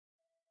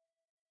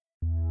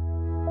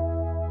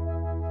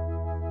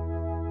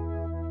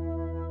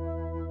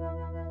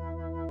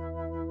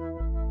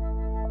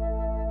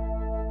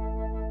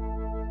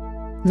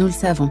Nous le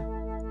savons,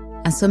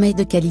 un sommeil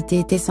de qualité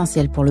est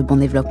essentiel pour le bon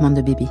développement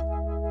de bébé.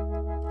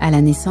 À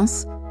la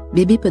naissance,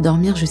 bébé peut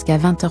dormir jusqu'à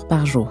 20 heures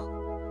par jour.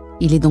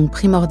 Il est donc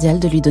primordial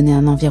de lui donner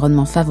un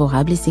environnement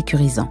favorable et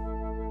sécurisant.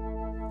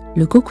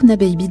 Le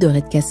Cocoonababy de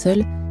Red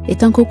Castle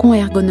est un cocon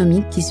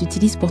ergonomique qui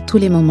s'utilise pour tous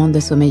les moments de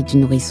sommeil du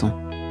nourrisson.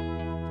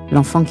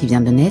 L'enfant qui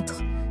vient de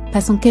naître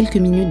passe en quelques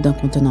minutes d'un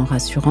contenant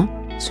rassurant,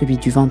 celui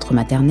du ventre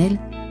maternel,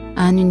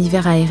 à un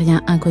univers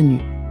aérien inconnu,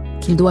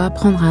 qu'il doit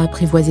apprendre à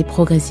apprivoiser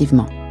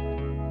progressivement.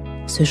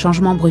 Ce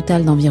changement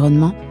brutal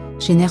d'environnement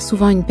génère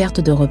souvent une perte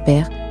de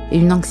repères et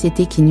une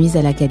anxiété qui nuisent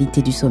à la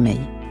qualité du sommeil.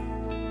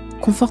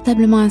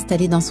 Confortablement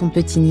installé dans son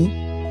petit nid,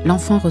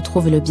 l'enfant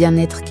retrouve le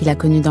bien-être qu'il a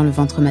connu dans le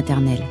ventre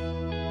maternel.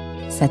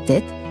 Sa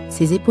tête,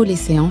 ses épaules et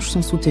ses hanches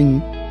sont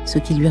soutenues, ce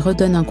qui lui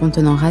redonne un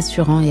contenant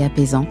rassurant et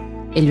apaisant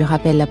et lui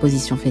rappelle la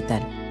position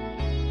fœtale.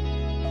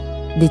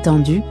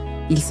 Détendu,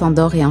 il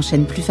s'endort et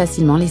enchaîne plus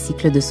facilement les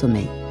cycles de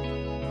sommeil.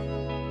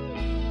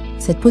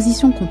 Cette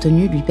position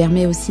contenue lui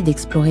permet aussi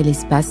d'explorer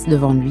l'espace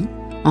devant lui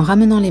en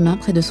ramenant les mains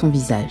près de son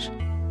visage.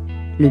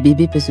 Le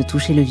bébé peut se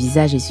toucher le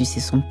visage et sucer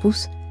son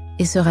pouce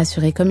et se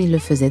rassurer comme il le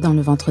faisait dans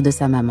le ventre de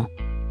sa maman.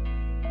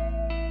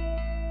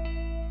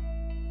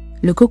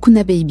 Le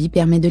Cocoonababy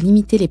permet de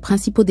limiter les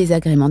principaux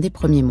désagréments des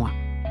premiers mois.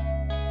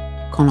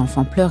 Quand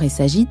l'enfant pleure et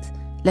s'agite,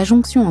 la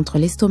jonction entre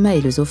l'estomac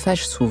et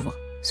l'œsophage s'ouvre,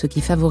 ce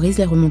qui favorise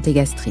les remontées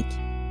gastriques.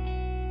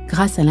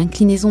 Grâce à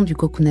l'inclinaison du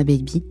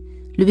Cocoonababy,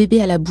 le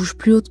bébé a la bouche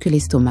plus haute que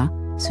l'estomac,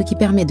 ce qui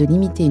permet de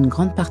limiter une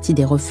grande partie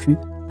des reflux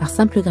par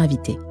simple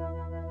gravité.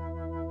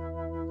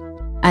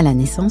 À la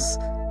naissance,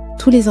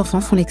 tous les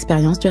enfants font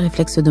l'expérience du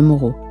réflexe de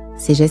Moro,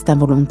 ces gestes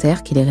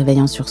involontaires qui les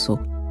réveillent en sursaut.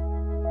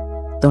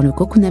 Dans le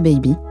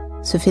Cocoonababy,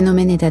 ce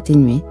phénomène est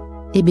atténué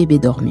et bébé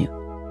dort mieux.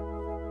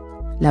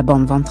 La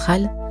bande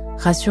ventrale,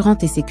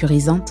 rassurante et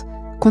sécurisante,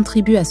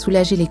 contribue à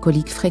soulager les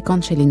coliques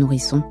fréquentes chez les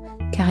nourrissons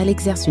car elle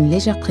exerce une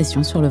légère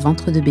pression sur le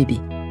ventre de bébé.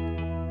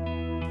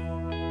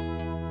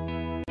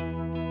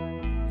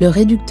 Le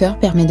réducteur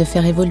permet de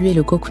faire évoluer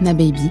le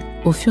Cocoonababy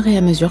au fur et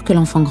à mesure que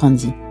l'enfant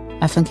grandit,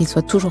 afin qu'il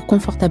soit toujours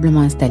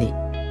confortablement installé.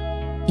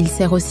 Il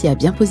sert aussi à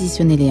bien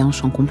positionner les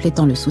hanches en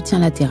complétant le soutien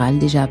latéral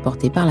déjà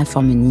apporté par la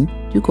forme nid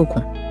du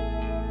cocon.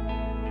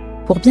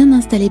 Pour bien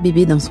installer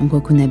bébé dans son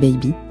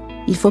Cocoonababy,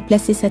 il faut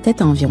placer sa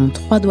tête à environ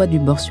 3 doigts du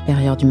bord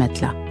supérieur du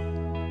matelas.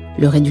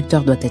 Le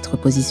réducteur doit être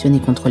positionné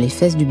contre les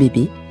fesses du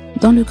bébé,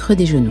 dans le creux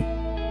des genoux.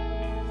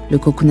 Le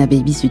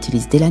Cocoonababy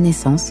s'utilise dès la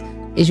naissance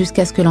et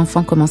jusqu'à ce que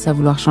l'enfant commence à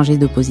vouloir changer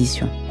de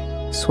position,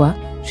 soit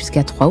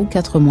jusqu'à 3 ou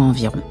 4 mois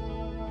environ.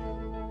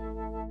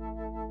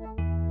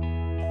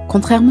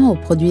 Contrairement aux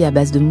produits à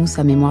base de mousse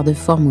à mémoire de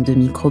forme ou de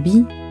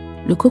microbilles,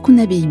 le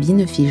Cocoonababy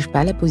ne fige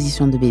pas la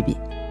position de bébé.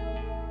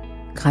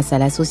 Grâce à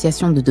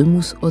l'association de 2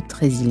 mousses haute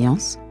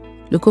résilience,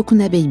 le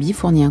Cocoonababy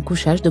fournit un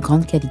couchage de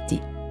grande qualité.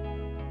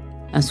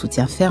 Un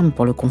soutien ferme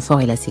pour le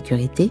confort et la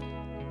sécurité,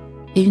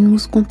 et une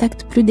mousse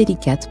contact plus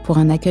délicate pour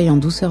un accueil en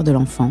douceur de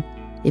l'enfant,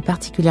 et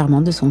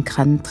particulièrement de son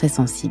crâne très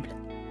sensible.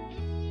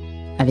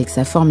 Avec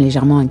sa forme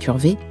légèrement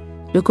incurvée,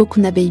 le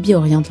Cocoonababy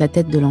oriente la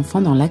tête de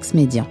l'enfant dans l'axe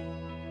médian.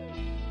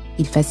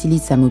 Il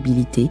facilite sa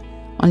mobilité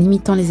en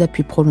limitant les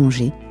appuis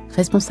prolongés,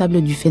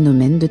 responsables du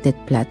phénomène de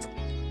tête plate,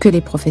 que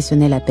les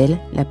professionnels appellent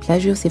la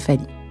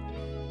plagiocéphalie.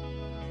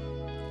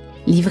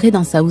 Livré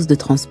dans sa housse de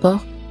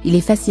transport, il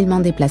est facilement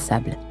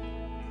déplaçable.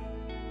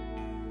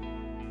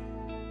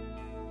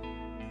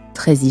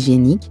 Très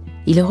hygiénique,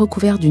 il est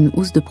recouvert d'une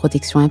housse de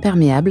protection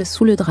imperméable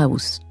sous le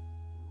drap-housse.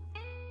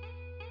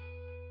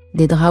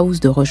 Des draps-housses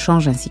de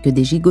rechange ainsi que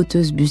des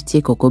gigoteuses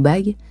bustier Coco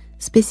Bag,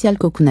 spéciales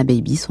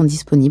Cocoonababy, sont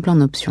disponibles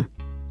en option.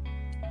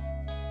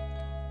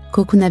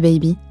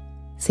 Cocoonababy,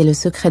 c'est le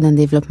secret d'un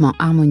développement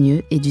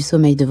harmonieux et du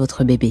sommeil de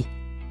votre bébé.